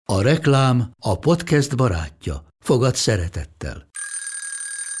A reklám a podcast barátja. Fogad szeretettel.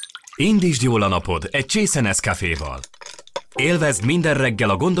 Indítsd jól a napod egy csésze Nescaféval. Élvezd minden reggel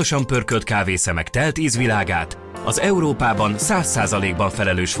a gondosan pörkölt kávészemek telt ízvilágát, az Európában 100%-ban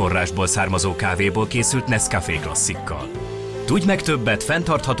felelős forrásból származó kávéból készült Nescafé klasszikkal. Tudj meg többet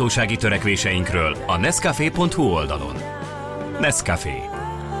fenntarthatósági törekvéseinkről a nescafé.hu oldalon. Nescafé.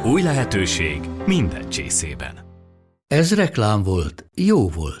 Új lehetőség minden csészében. Ez reklám volt, jó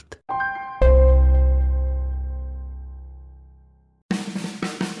volt.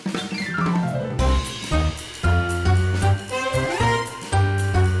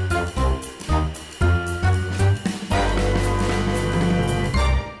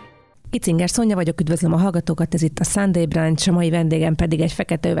 Icinger Szonya vagyok, üdvözlöm a hallgatókat, ez itt a Sunday Brunch, a mai vendégem pedig egy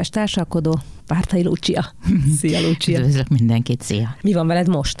feketeöves társalkodó, Vártai Lucia. Szia, Lucia. Üdvözlök mindenkit, szia. Mi van veled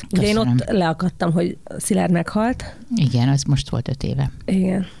most? Köszönöm. Ugye én ott leakadtam, hogy Szilárd meghalt. Igen, az most volt 5 éve.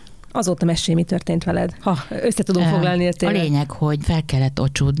 Igen. Azóta mesélj, mi történt veled? Ha össze tudom foglalni ezt. A lényeg, hogy fel kellett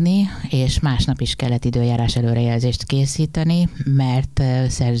ocsudni, és másnap is kellett időjárás előrejelzést készíteni, mert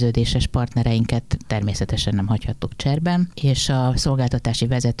szerződéses partnereinket természetesen nem hagyhattuk cserben, és a szolgáltatási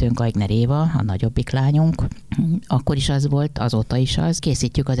vezetőnk Aigner Éva, a nagyobbik lányunk, akkor is az volt, azóta is az.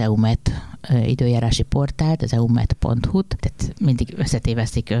 Készítjük az EUMET időjárási portált, az eumet.hu-t, tehát mindig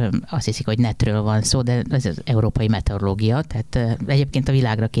összetévesztik, azt hiszik, hogy netről van szó, de ez az európai meteorológia, tehát egyébként a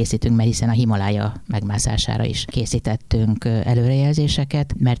világra készítünk, mert hiszen a Himalája megmászására is készítettünk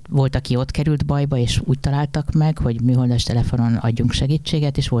előrejelzéseket, mert volt, aki ott került bajba, és úgy találtak meg, hogy műholdas telefonon adjunk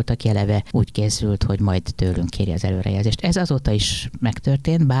segítséget, és volt, aki eleve úgy készült, hogy majd tőlünk kéri az előrejelzést. Ez azóta is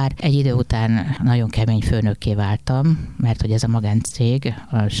megtörtént, bár egy idő után nagyon kemény főnökké váltam, mert hogy ez a magáncég,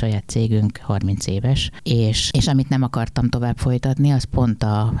 a saját cégünk 30 éves, és amit nem akartam tovább folytatni, az pont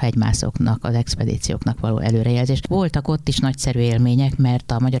a hegymászóknak, az expedícióknak való előrejelzés. Voltak ott is nagyszerű élmények,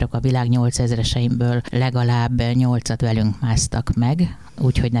 mert a magyarok a világ 8000-eseimből legalább 8-at velünk másztak meg,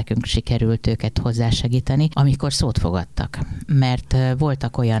 úgyhogy nekünk sikerült őket hozzásegíteni, amikor szót fogadtak. Mert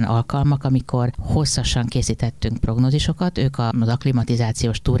voltak olyan alkalmak, amikor hosszasan készítettünk prognózisokat, ők az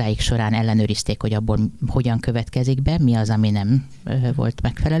akklimatizációs túráik során ellenőrizték, hogy abból hogyan következik be, mi az, ami nem volt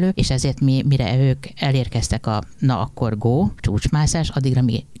megfelelő, és ezért mire ők elérkeztek a akkor go, csúcsmászás, addigra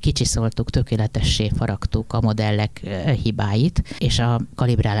mi kicsiszoltuk, tökéletessé faragtuk a modellek hibáit, és a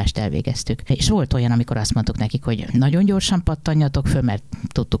kalibrálást elvégeztük. És volt olyan, amikor azt mondtuk nekik, hogy nagyon gyorsan pattanjatok föl, mert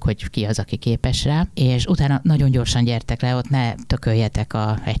tudtuk, hogy ki az, aki képes rá, és utána nagyon gyorsan gyertek le, ott ne tököljetek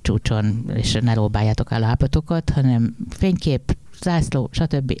a hegycsúcson, és ne lóbáljátok a lábatokat, hanem fénykép, zászló,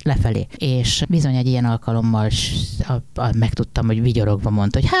 stb. Lefelé. És bizony egy ilyen alkalommal megtudtam, hogy vigyorogva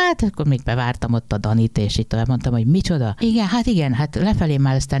mondta, hogy hát, akkor még bevártam ott a Danit, és itt tovább mondtam, hogy micsoda? Igen, hát lefelé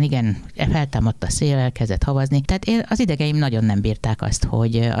már aztán igen, feltámadt a szél, elkezdett havazni. Tehát az idegeim nagyon nem bírták azt,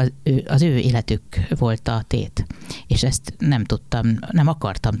 hogy az ő életük volt a tét. És ezt nem tudtam, nem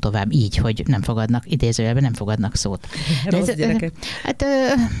akartam tovább így, hogy nem fogadnak, idézőjelben nem fogadnak szót. Rossz gyerekek. Hát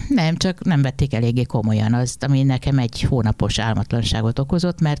nem, csak nem vették eléggé komolyan azt, ami nekem egy hónapos álmatlanságot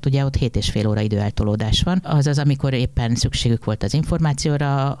okozott, mert ugye ott 7,5 óra időeltolódás van. Azaz, amikor éppen szükségük volt az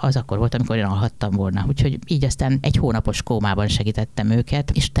információra, az akkor volt, amikor én alhattam volna. Úgyhogy így aztán egy hónapos kómában segítettem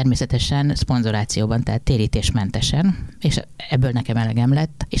őket, és természetesen szponzorációban, tehát térítésmentesen, és ebből nekem elegem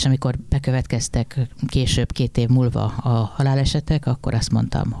lett, és amikor bekövetkeztek később 2 év múlva a halálesetek, akkor azt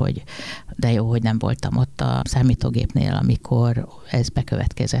mondtam, hogy de jó, hogy nem voltam ott a számítógépnél, amikor ez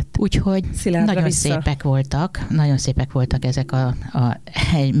bekövetkezett. Úgyhogy nagyon szépek voltak ezek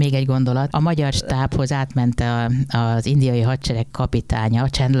még egy gondolat. A magyar stábhoz átment az indiai hadsereg kapitánya,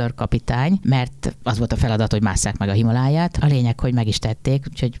 Chandler kapitány, mert az volt a feladat, hogy másszák meg a Himaláját. A lényeg, hogy meg is tették,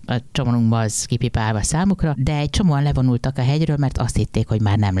 úgyhogy a csomagunkban az kipipálva számukra, de egy csomóan levonultak a hegyről, mert azt hitték, hogy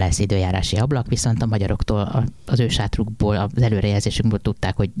már nem lesz időjárási ablak, viszont a magyaroktól, az ő sátrukból, az előrejelzésünkből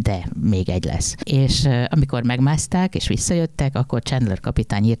tudták, hogy de, még egy lesz. És amikor megmászták, és visszajöttek, akkor Chandler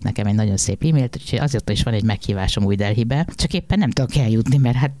kapitány írt nekem egy nagyon szép e-mailt, úgyhogy azért is van egy meghívásom Új Delhibe, csak éppen nem tudok eljutni,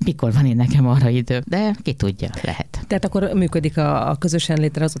 mert hát mikor van én nekem arra idő, de ki tudja, lehet. Tehát akkor működik a közösen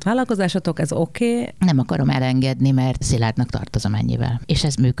létrehozott vállalkozásatok, ez oké? Nem akarom elengedni, mert Szilárdnak tartozom ennyivel. És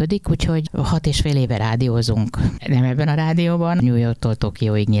ez működik, úgyhogy 6,5 éve rádiózunk. Nem ebben a rádióban, New Yorktól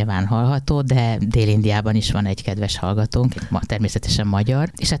Tokióig nyilván hallható, de Dél-Indiában is van egy kedves hallgatónk, természetesen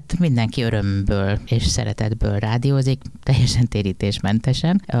magyar, és hát mindenki örömből és szeretetből rádiózik, teljesen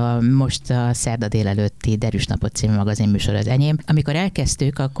térítésmentesen. Most a szerda délelőtti Derűs napot című magazinműsor az enyém. Amikor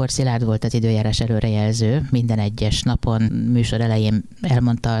elkezdtük, akkor Szilárd volt az időjárás előrejelző minden egyes derűs napon műsor elején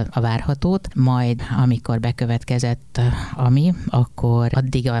elmondta a várhatót, majd amikor bekövetkezett akkor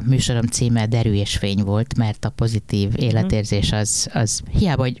addig a műsorom címe Derű és fény volt, mert a pozitív életérzés az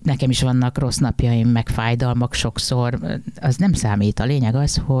hiába, hogy nekem is vannak rossz napjaim, meg fájdalmak sokszor, az nem számít. A lényeg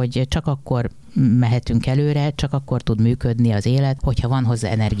az, hogy csak akkor mehetünk előre, csak akkor tud működni az élet, hogyha van hozzá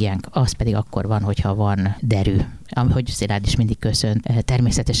energiánk, az pedig akkor van, hogyha van derű. Ahogy Szilárd is mindig köszön,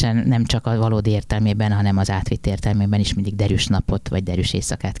 természetesen nem csak a valódi értelmében, hanem az átvitt értelmében is mindig derűs napot vagy derűs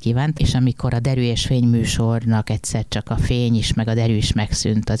éjszakát kívánt. És amikor a Derű és fény műsornak egyszer csak a fény is, meg a derű is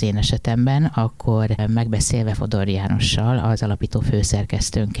megszűnt az én esetemben, akkor megbeszélve Fodor Jánossal, az alapító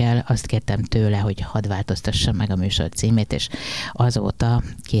főszerkesztőnkkel, azt kértem tőle, hogy hadd változtassam meg a műsor címét, és azóta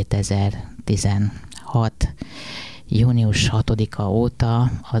 2016 június 6-a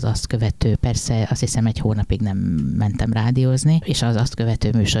óta az azt követő, persze azt hiszem egy hónapig nem mentem rádiózni, és az azt követő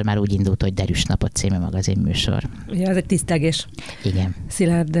műsor már úgy indult, hogy Derűs napot című magazinműsor. Ja, ez egy tisztelgés. Igen.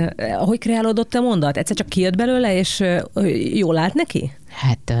 Szilárd, ahogy kreálódott a mondat? Egyszer csak kijött belőle, és jól állt neki?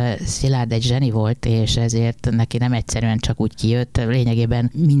 Hát Szilárd egy zseni volt, és ezért neki nem egyszerűen csak úgy kijött,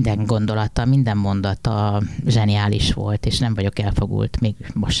 lényegében minden gondolata, minden mondata zseniális volt, és nem vagyok elfogult, még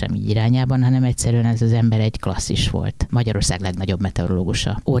most sem így irányában, hanem egyszerűen ez az ember egy klasszis volt. Magyarország legnagyobb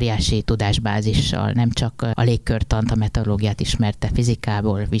meteorológusa. Óriási tudásbázissal, nem csak a légkörtant, a meteorológiát ismerte,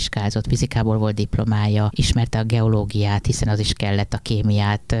 fizikából vizsgázott, fizikából volt diplomája, ismerte a geológiát, hiszen az is kellett, a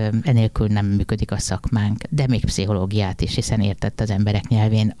kémiát, enélkül nem működik a szakmánk, de még pszichológiát is, hiszen értett az emberek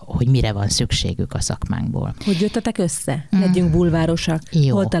nyelvén, hogy mire van szükségük a szakmánkból. Hogy jöttetek össze? Legyünk bulvárosak.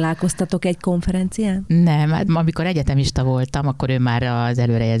 Jó. Hol találkoztatok egy konferencián? Nem, hát amikor egyetemista voltam, akkor ő már az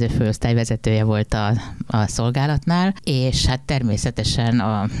előrejelző főosztály vezetője volt a szolgálatnál, és hát természetesen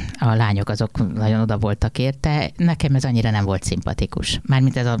a lányok azok nagyon oda voltak érte. Nekem ez annyira nem volt szimpatikus.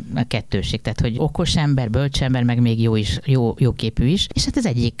 Mármint ez a kettőség, tehát hogy okos ember, bölcs ember, meg még jó képű is. És hát az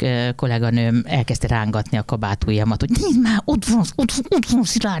egyik kolléganőm elkezdte rángatni a kabátujjamat, hogy nézd már, ott van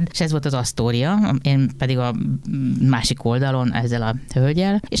Szilárd. És ez volt az asztória, én pedig a másik oldalon ezzel a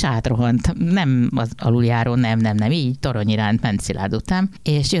hölgyel, és átrohant. Nem az aluljárón, nem, így torony iránt ment Szilárd után,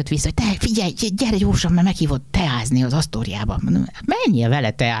 és jött vissza, hogy te figyelj, gyere gyorsan, mert meghívott teázni az asztóriába. Mondom, menjél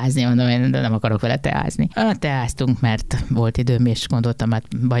vele teázni, mondom, én nem akarok vele teázni. Teáztunk, mert volt időm, és gondoltam,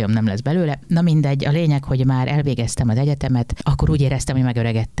 hát bajom nem lesz belőle. Na mindegy, a lényeg, hogy már elvégeztem az egyetemet, akkor úgy éreztem, hogy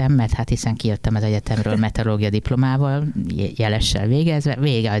megöregedtem, mert hát hiszen kijöttem az egyetemről meteorológia diplomával, jelessel végezve,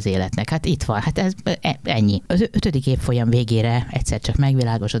 vége az életnek. Hát itt van, hát ez ennyi. Az 5. évfolyam végére egyszer csak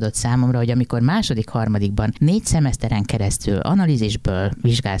megvilágosodott számomra, hogy amikor harmadikban 4 szemeszteren keresztül analízisből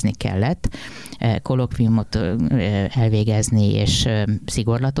vizsgázni kellett, kolokviumot elvégezni és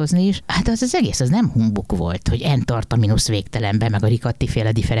szigorlatozni is, hát az egész az nem humbuk volt, hogy n tart a mínusz végtelenbe, meg a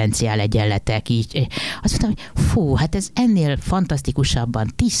Riccati-féle differenciál egyenletek így. Azt mondtam, hogy fú, hát ez ennél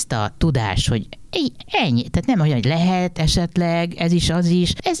fantasztikusabban tiszta tudás, hogy ennyi. Tehát nem olyan, hogy lehet esetleg, ez is, az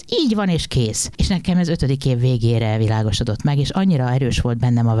is. Ez így van és kész. És nekem ez 5. év végére világosodott meg, és annyira erős volt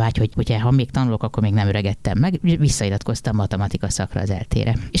bennem a vágy, hogy ugye, ha még tanulok, akkor még nem öregedtem meg. Visszairatkoztam matematika szakra az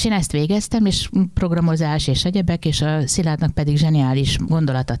ELTE-re. És én ezt végeztem, és programozás és egyebek, és a Szilárdnak pedig zseniális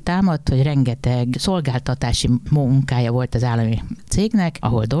gondolata támadt, hogy rengeteg szolgáltatási munkája volt az állami cégnek,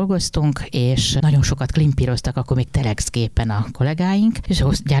 ahol dolgoztunk, és nagyon sokat klimpíroztak akkor még telexképen a kollégáink, és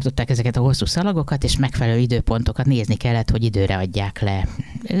gyártották ezeket a hosszú szalagokat, és megfelelő időpontokat nézni kellett, hogy időre adják le.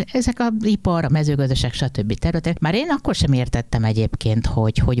 Ezek a ipar, a mezőgazdaság, stb. Területek. Már én akkor sem értettem egyébként,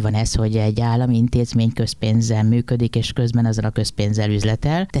 hogy van ez, hogy egy állami intézmény közpénzzel működik, és közben azzal a közpénzzel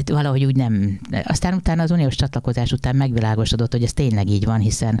üzletel. Tehát valahogy úgy nem. Aztán utána az uniós csatlakozás után megvilágosodott, hogy ez tényleg így van,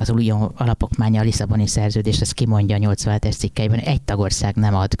 hiszen az unió alapokmánya, a Lisszaboni szerződés, ezt kimondja a 87-es cikkeiben, egy tagország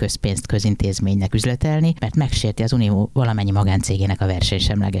nem ad közpénzt közintézménynek üzletelni, mert megsérti az unió valamennyi magáncégének a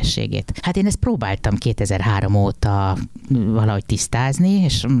versenysemlegességét. Hát én ezt próbáltam 2003 óta valahogy tisztázni,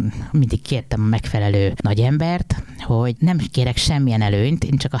 és mindig kértem a megfelelő nagyembert, hogy nem kérek semmilyen előnyt,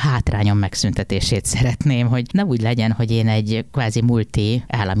 én csak a hátrányom megszüntetését szeretném, hogy ne úgy legyen, hogy én egy kvázi multi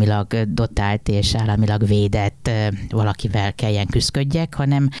államilag dotált és államilag védett valakivel kelljen küszködjek,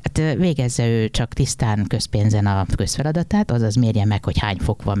 hanem hát végezze ő csak tisztán közpénzen a közfeladatát, azaz mérje meg, hogy hány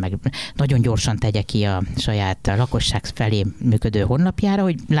fok van, meg nagyon gyorsan tegye ki a saját lakosság felé működő honlapjára,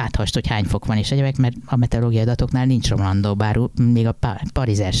 hogy láthassd, hogy hány fok van,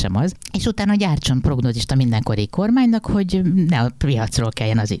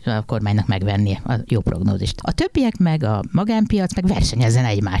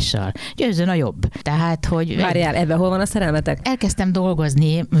 Várjál, ebben hol van a szerelmetek? Elkezdtem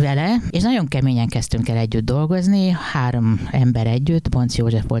dolgozni vele, és nagyon keményen kezdtünk el együtt dolgozni, 3 ember együtt, Bonc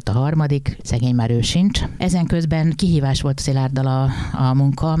József volt a harmadik, szegény már ő sincs. Ezen közben kihívás volt Szilárddal a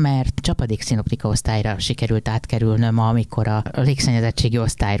munka, mert csapadék szinoptika osztályra sikerült átkerülnöm, amikor a légszennyezettségi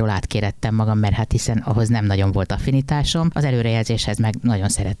osztályról átkérettem magam, mert hát hiszen ahhoz nem nagyon volt affinitásom. Az előrejelzéshez meg nagyon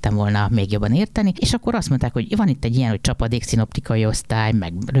szerettem volna még jobban érteni, és akkor azt mondták, hogy van itt egy ilyen, hogy csapadék szinoptikai osztály,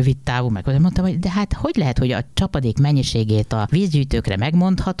 meg rövid távú, meg mondtam, hogy de hát hogy lehet, hogy a csapadék mennyiségét a vízgyűjtőkre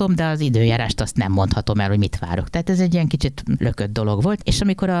megmondhatom, de az időjárást azt nem mondhatom el, hogy mit várok. Tehát ez egy ilyen kicsit lökött dolog volt, és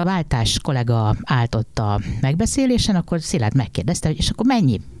amikor a váltás kollega állt ott a megbeszélésen, akkor Szilárd megkérdezte, hogy és akkor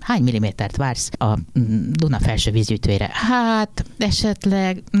mennyi? Hány millimétert vársz a Duna felső vízgyűjtőjére? Hát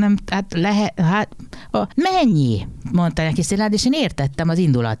esetleg nem, hát lehet, hát mennyi? Mondta neki Szilárd, és én értettem az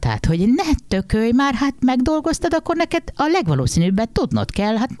indulatát, hogy ne tökölj már, hát megdolgoztad, akkor neked a legvalószínűbbet tudnod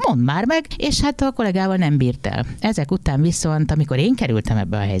kell, hát mondd már meg, és hát a kollégával nem bírt el. Ezek után viszont, amikor én kerültem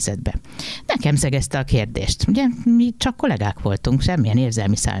ebbe a helyzetbe, nekem szegezte a kérdést. Ugye mi csak kollégák voltunk, semmilyen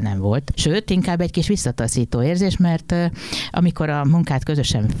érzelmi szál nem volt. Sőt, inkább egy kis visszataszító érzés, mert amikor a munkát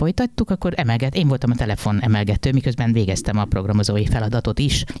közösen folytattuk, akkor én voltam a telefon emelgető, miközben végeztem a programozói feladatot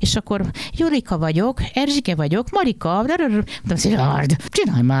is. És akkor Jurika vagyok, Erzsike vagyok, Marika, Szilárd,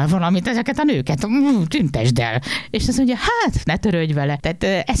 csinálj már valamit, ezeket a nőket, tüntesd el. És azt mondja, hát ne törődj vele.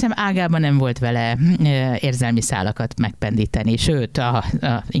 Tehát eszem ágában nem volt vele érzelmi szálakat megpendíteni, sőt,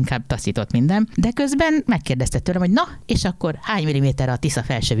 inkább taszított minden. De közben megkérdezte tőlem, hogy na, és akkor hány milliméter a Tisza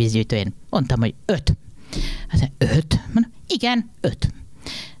felső vízgyűjtőjén? Mondtam, hogy 5. Hát 5? Mondom, igen, 5.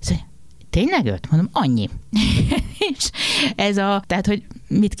 Tényleg 5? Mondom, annyi. És tehát, hogy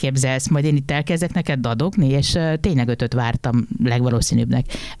mit képzelsz, majd én itt elkezdek neked dadogni, és tényleg 5-öt vártam legvalószínűbbnek.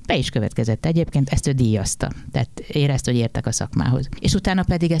 Be is következett egyébként, ezt ő díjazta. Tehát érezte, hogy értek a szakmához. És utána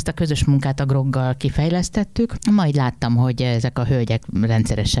pedig ezt a közös munkát a Groggal kifejlesztettük, majd láttam, hogy ezek a hölgyek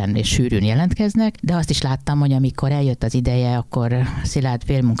rendszeresen és sűrűn jelentkeznek, de azt is láttam, hogy amikor eljött az ideje, akkor Szilárd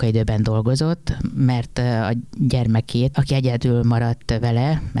félmunkaidőben dolgozott, mert a gyermekét, aki egyedül maradt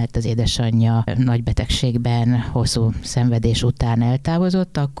vele, mert az édesanyja nagy betegségben, hosszú szenvedés után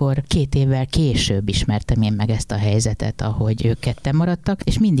eltávozott, akkor 2 évvel később ismertem én meg ezt a helyzetet, ahogy ők ketten maradtak,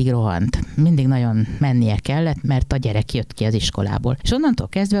 és mindig rohant. Mindig nagyon mennie kellett, mert a gyerek jött ki az iskolából. És onnantól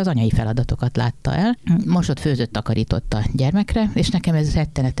kezdve az anyai feladatokat látta el. Mosott, főzött, takarított a gyermekre, és nekem ez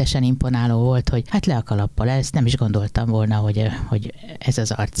rettenetesen imponáló volt, hogy hát le a kalappal, ezt nem is gondoltam volna, hogy ez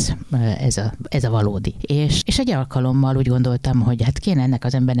az arc, ez a valódi. És egy alkalommal úgy gondoltam, hogy hát kéne ennek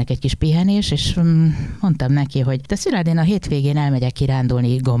az embernek egy kis pihenés, és mondtam neki, hogy de Szilárd, én a hétvégén elmegyek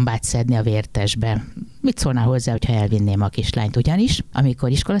kirándulni, gombát szedni a vértesbe. Mit szólnál hozzá, hogyha elvinném a kislányt? Ugyanis, amikor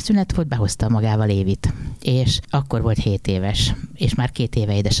iskolaszünet volt, behozta magával Évit. És akkor volt 7 éves, és már 2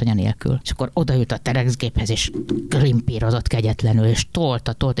 éve édesanyja nélkül. És akkor odaült a terexgéphez, és grimpírozott kegyetlenül, és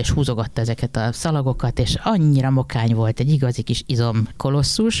tolt, és húzogatta ezeket a szalagokat, és annyira mokány volt, egy igazi kis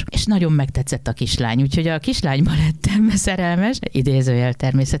izomkolosszus, és nagyon megtetszett a kislány. Úgyhogy a kislányban lettem szerelmes, idézőjel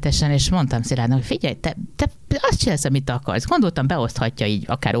természetesen, és mondtam Szilárdnak, hogy figyelj, te azt csinálsz, amit akarsz. Gondoltam, beoszthatja így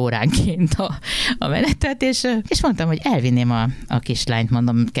akár óránként a menetet, és mondtam, hogy elvinném a kislányt,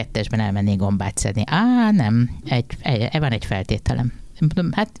 mondom, 2-esben elmennék gombát szedni. Nem, van egy feltételem.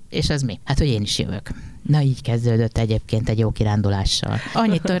 Mondom, hát, és az mi? Hát, hogy én is jövök. Na, így kezdődött egyébként egy jó kirándulással.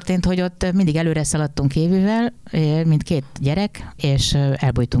 Annyi történt, hogy ott mindig előre szaladtunk Évővel, mint 2 gyerek, és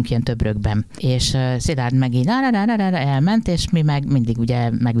elbújtunk ilyen töbrökben. És Szilárd meg így elment, és mi meg mindig ugye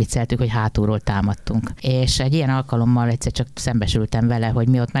megvicceltük, hogy hátulról támadtunk. És egy ilyen alkalommal egyszer csak szembesültem vele, hogy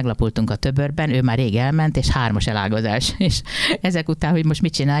mi ott meglapultunk a töbörben, ő már rég elment, és 3-as elágazás. És ezek után, hogy most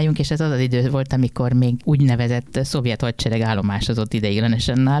mit csináljunk, és ez az idő volt, amikor még úgynevezett szovjet hadsereg állomásozott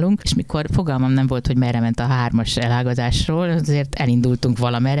ideiglenesen nálunk, és mikor fogalmam nem volt, hogy merre ment a 3-as elágazásról, azért elindultunk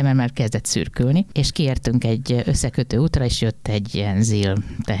valamerre, mert már kezdett szürkülni, és kiértünk egy összekötő útra, és jött egy ilyen ZIL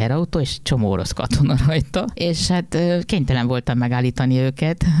teherautó, és csomó orosz katona rajta, és hát kénytelen voltam megállítani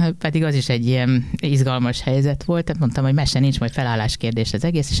őket, pedig az is egy ilyen izgalmas helyzet volt, tehát mondtam, hogy mese nincs, majd felállás kérdés az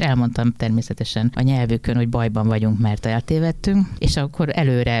egész, és elmondtam természetesen a nyelvükön, hogy bajban vagyunk, mert eltévedtünk, és akkor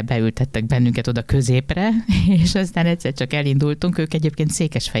előre beültettek bennünket oda középre, és aztán egyszer csak elindultunk, ők egyébként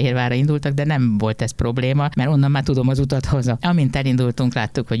Székesfehérvárra indultak, de nem volt ez probléma, mert onnan már tudom az utat haza. Amint elindultunk,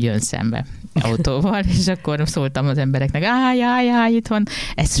 láttuk, hogy jön szembe autóval, és akkor szóltam az embereknek, állj, itt van.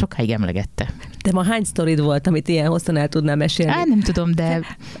 Ezt sokáig emlegette. De ma hány sztorid volt, amit ilyen hosszan el tudnám mesélni? Hát nem tudom, de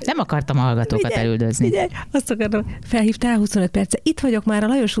nem akartam a hallgatókat elüldözni. Figyelj, azt akarom, felhívtál 25 perce, itt vagyok már a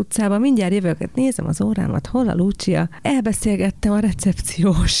Lajos utcában, mindjárt jövök, nézem az órámat, hol a Lucia? Elbeszélgettem a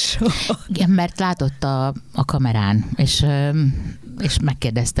recepcióssal. Igen, mert látott a kamerán, és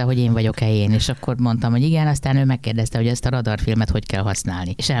megkérdezte, hogy én vagyok-e én, és akkor mondtam, hogy igen, aztán ő megkérdezte, hogy ezt a radarfilmet hogy kell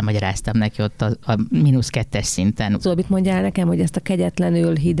használni. És elmagyaráztam neki ott a -2-es szinten. Zolbit, mondjál nekem, hogy ezt a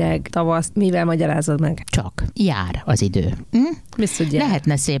kegyetlenül hideg tavaszt mivel magyarázod meg? Csak jár az idő.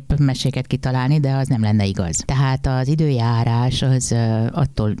 Lehetne szép meséket kitalálni, de az nem lenne igaz. Tehát az időjárás az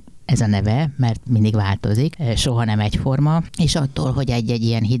attól ez a neve, mert mindig változik, soha nem egyforma, és attól, hogy egy-egy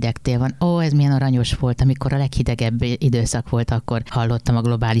ilyen hideg tél van, ez milyen aranyos volt, amikor a leghidegebb időszak volt, akkor hallottam a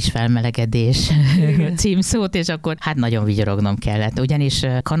globális felmelegedés címszót, és akkor hát nagyon vigyorognom kellett. Ugyanis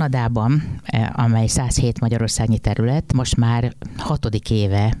Kanadában, amely 107 magyarországnyi terület, most már 6.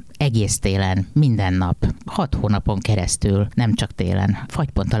 éve egész télen, minden nap, 6 hónapon keresztül, nem csak télen,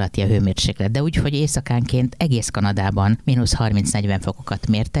 fagypont alatti a hőmérséklet, de úgy, hogy éjszakánként egész Kanadában -30-40 fokokat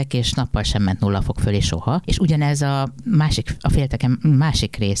mértek, és nappal sem ment 0 fok fölé soha, és ugyanez a félteke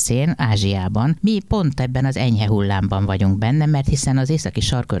másik részén, Ázsiában, mi pont ebben az enyhe hullámban vagyunk benne, mert hiszen az északi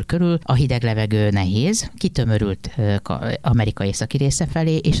sarkkör körül a hideg levegő nehéz, kitömörült Amerika északi része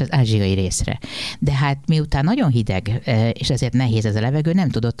felé, és az ázsiai részre. De hát miután nagyon hideg, és ezért nehéz ez a levegő, nem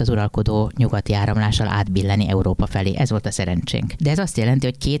tudott az uralkodó nyugati áramlással átbilleni Európa felé. Ez volt a szerencsénk. De ez azt jelenti,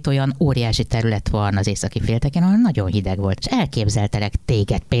 hogy 2 olyan óriási terület van az északi félteken, ahol nagyon hideg volt. És elképzeltelek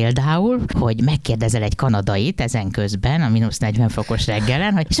téged például, hogy megkérdezel egy kanadait ezen közben, a -40 fokos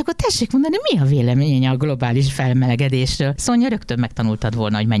reggelen, hogy és akkor tessék mondani, mi a véleménye a globális felmelegedésről? Szonya, rögtön megtanultad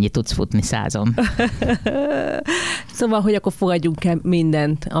volna, hogy mennyit tudsz futni 100-on. Szóval, hogy akkor fogadjunk-e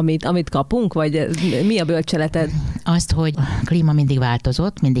mindent, amit kapunk, vagy mi a bölcseleted? Azt, hogy a klíma mindig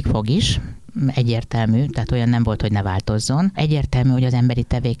változott, mindig fog is, egyértelmű, tehát olyan nem volt, hogy ne változzon. Egyértelmű, hogy az emberi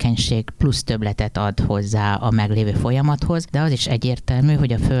tevékenység plusz többletet ad hozzá a meglévő folyamathoz, de az is egyértelmű,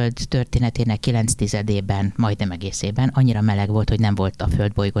 hogy a Föld történetének 9/10-ében, majdnem egészében annyira meleg volt, hogy nem volt a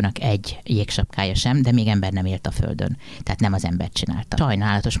Földbolygónak egy jégsapkája sem, de még ember nem élt a Földön. Tehát nem az ember csinálta.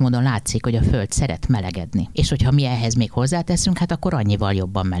 Sajnálatos módon látszik, hogy a Föld szeret melegedni. És hogyha mi ehhez még hozzáteszünk, hát akkor annyival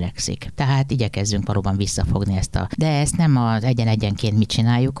jobban melegszik. Tehát igyekezzünk valóban visszafogni de ezt nem az egyenként mit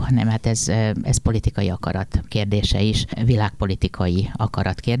csináljuk, hanem hát ez politikai akarat kérdése is, világpolitikai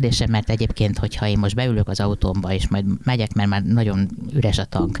akarat kérdése, mert egyébként, hogyha én most beülök az autómba, és majd megyek, mert már nagyon üres a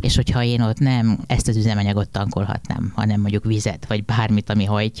tank, és hogyha én ott nem ezt az üzemanyagot tankolhatnám, hanem mondjuk vizet, vagy bármit, ami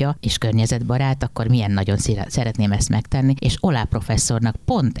hajtja, és környezetbarát, akkor milyen nagyon szeretném ezt megtenni, és Oláh professzornak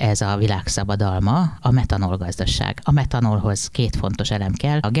pont ez a világszabadalma, a metanol gazdaság. A metanolhoz 2 fontos elem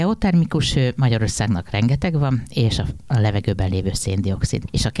kell. A geotermikus hő, Magyarországnak rengeteg van, és a levegőben lévő széndioxid.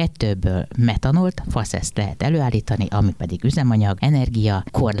 És a 2-ből metanolt, faszeszt lehet előállítani, ami pedig üzemanyag, energia,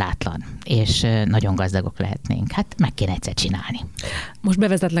 korlátlan, és nagyon gazdagok lehetnénk. Hát meg kéne egyszer csinálni. Most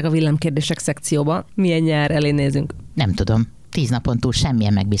bevezetlek a villámkérdések szekcióba. Milyen nyár elé nézünk? Nem tudom. 10 napon túl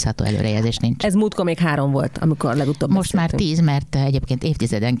semmilyen megbízható előrejelzés nincs. Ez múltkor még 3 volt, amikor legutóbb most már 10, mert egyébként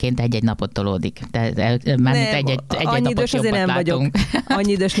évtizedenként egy-egy napot tolódik. Mármint egy napot jobbat látunk.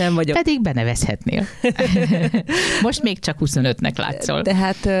 Annyi idős nem vagyok. Pedig benevezhetnél. Most még csak 25-nek látszol.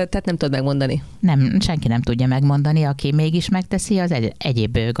 Tehát nem tudod megmondani. Nem, senki nem tudja megmondani, aki mégis megteszi, az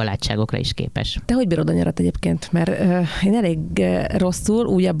egyéb galátságokra is képes. Te hogy bírod a nyarat egyébként? Mert én elég rosszul,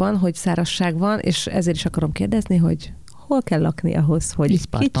 újabban, hogy szárazság van, és ezért is akarom kérdezni, hogy hol kell lakni ahhoz, hogy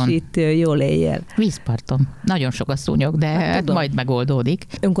vízparton. Kicsit jól éljél? Vízparton. Nagyon sok a szúnyog, de hát majd megoldódik.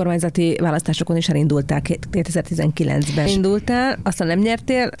 Önkormányzati választásokon is elindultál 2019-ben. Indultál, aztán nem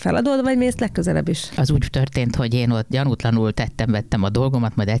nyertél, feladod, vagy mész legközelebb is? Az úgy történt, hogy én ott gyanútlanul vettem a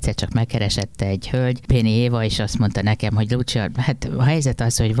dolgomat, majd egyszer csak megkeresett egy hölgy, Péni Éva, és azt mondta nekem, hogy Lucia, hát a helyzet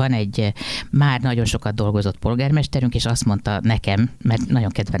az, hogy van egy már nagyon sokat dolgozott polgármesterünk, és azt mondta nekem, mert nagyon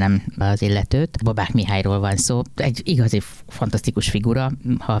kedvelem az illetőt, Babák Mihályról van szó, egy igazi fantasztikus figura,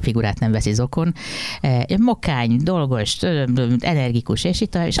 ha a figurát nem veszi zokon. Mokány, dolgos, energikus,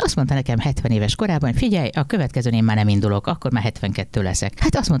 és azt mondta nekem 70 éves korában, figyelj, a következőn én már nem indulok, akkor már 72 leszek.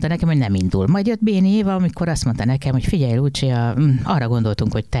 Hát azt mondta nekem, hogy nem indul. Majd jött Béni Éva, amikor azt mondta nekem, hogy figyelj, Lucia, arra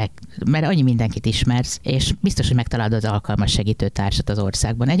gondoltunk, hogy te, mert annyi mindenkit ismersz, és biztos, hogy megtalálod az alkalmas segítőtársat az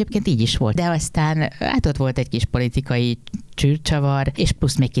országban. Egyébként így is volt. De aztán hát ott volt egy kis politikai csűrcsavar, és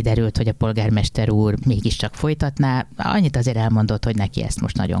plusz még kiderült, hogy a polgármester úr mégiscsak folytatná. Annyit azért elmondott, hogy neki ezt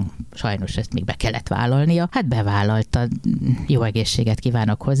most nagyon sajnos ezt még be kellett vállalnia. Hát bevállalta, jó egészséget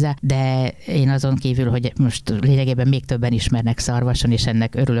kívánok hozzá, de én azon kívül, hogy most lényegében még többen ismernek Szarvason, és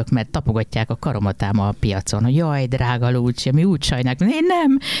ennek örülök, mert tapogatják a karomat ám a piacon, hogy jaj, drága Lucia, mi úgy sajnáljuk. Én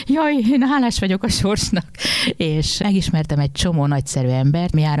nem, jaj, én hálás vagyok a sorsnak. És megismertem egy csomó nagyszerű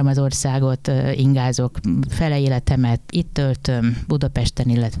embert, mi járom az országot, ingázok, fele életemet itt töltöm, Budapesten,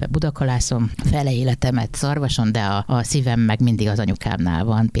 illetve Budakalászon, fele életemet Szarvason, de a szívem meg mindig az anyukámnál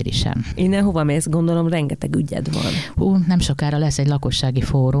van, Pirisen. Innen hova mész? Gondolom rengeteg ügyed van. Nem sokára lesz egy lakossági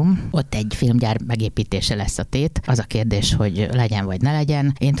fórum, ott egy filmgyár megépítése lesz a tét. Az a kérdés, hogy legyen vagy ne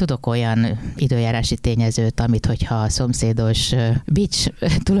legyen. Én tudok olyan időjárási tényezőt, amit hogyha a szomszédos bics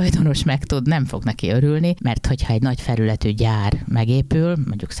tulajdonos megtud, nem fog neki örülni, mert hogyha egy nagy felületű gyár megépül,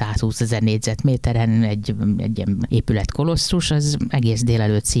 mondjuk 120 000 négyzetméteren egy ilyen épület kolosszus, az egész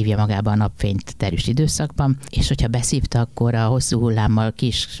délelőtt szívja magába a napfényt terüs időszakban, és hogyha beszívta, akkor a hosszú hullámmal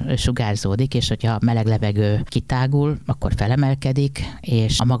kis sugárzódik, és hogyha a meleg levegő kitágul, akkor felemelkedik,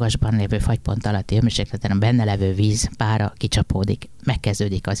 és a magasban lévő fagypont alatti hőmérsékleten a benne levő víz pára kicsapódik.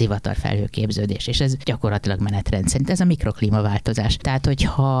 Megkezdődik az ivatarfelhőképződés, és ez gyakorlatilag menetrend szerint. Ez a mikroklímaváltozás. Tehát,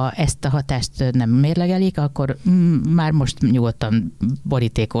 hogyha ezt a hatást nem mérlegelik, akkor már most nyugodtan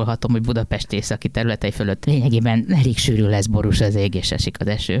borítékolhatom, hogy Budapest északi területei fölött lényegében elég sűrű lesz, borús az ég, és esik az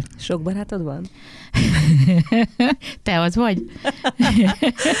eső. Sok barátod van? Te az vagy? Hát,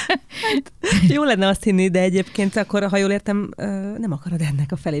 jó lenne azt hinni, de egyébként akkor, ha jól értem, nem akarod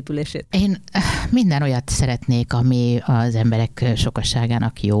ennek a felépülését. Én minden olyat szeretnék, ami az emberek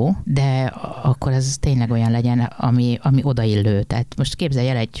sokasságának jó, de akkor az tényleg olyan legyen, ami odaillő. Tehát most képzelj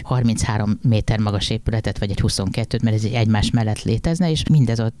el egy 33 méter magas épületet, vagy egy 22-t, mert ez egymás mellett létezne, és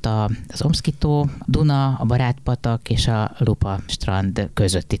mindez ott az Omszki-tó, Duna, a Barátpatak és a Lupa strand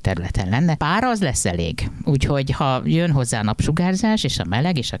közötti területen lenne. Pára az lesz elég. Úgyhogy ha jön hozzá a napsugárzás, és a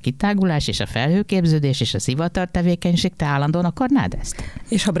meleg, és a kitágulás, és a felhőképződés, és a szivatar tevékenység, te állandóan akarnád ezt?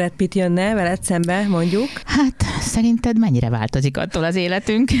 És ha Brad Pitt jönne veled szembe, mondjuk? Hát szerinted mennyire változik attól az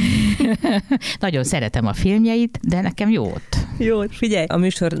életünk? Nagyon szeretem a filmjeit, de nekem jó ott. Jó, figyelj, a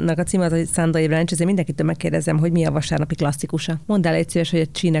műsornak a címe az, hogy Szandai Brunch, ezért mindenkitől megkérdezem, hogy mi a vasárnapi klasszikusa. Mondd el egy szíves, hogy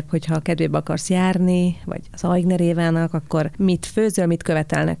a Csínek, hogyha a kedvébe akarsz járni, vagy az Aigner Évának, akkor mit főzöl, mit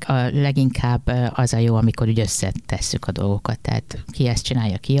követelnek? A leginkább az a jó, amikor úgy összetesszük a dolgokat, tehát ki ezt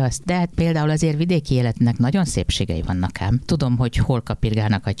csinálja, ki azt. De hát például azért vidéki életnek nagyon szépségei vannak ám. Tudom, hogy hol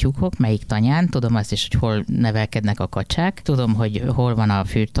kapirgálnak a tyúkok, melyik tanyán, tudom azt is, hogy hol nevelkednek a kacsák, tudom, hogy hol van a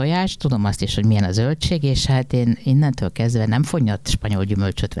fűrtojás, tudom azt is, hogy milyen a zöldség, és hát én innentől kezdve nem fonnyott spanyol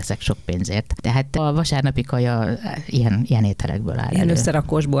gyümölcsöt veszek sok pénzért. Tehát a vasárnapi kaja ilyen ételekből áll Ilyen elő.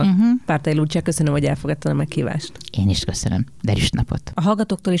 összerakósból. Pártai Lucia, köszönöm, hogy elfogadtad a meghívást. Én is köszönöm. Derűs napot. A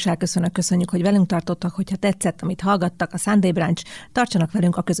hallgatóktól is köszönjük, hogy velünk tartottak, hogyha tetszett, amit hallgattak, a Sunday Brunch, tartsanak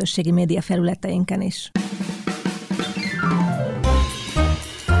velünk a közösségi média felületeinken is.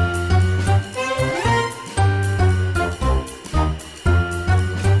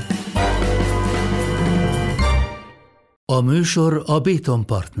 A műsor a Béton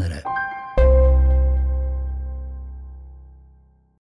partnere.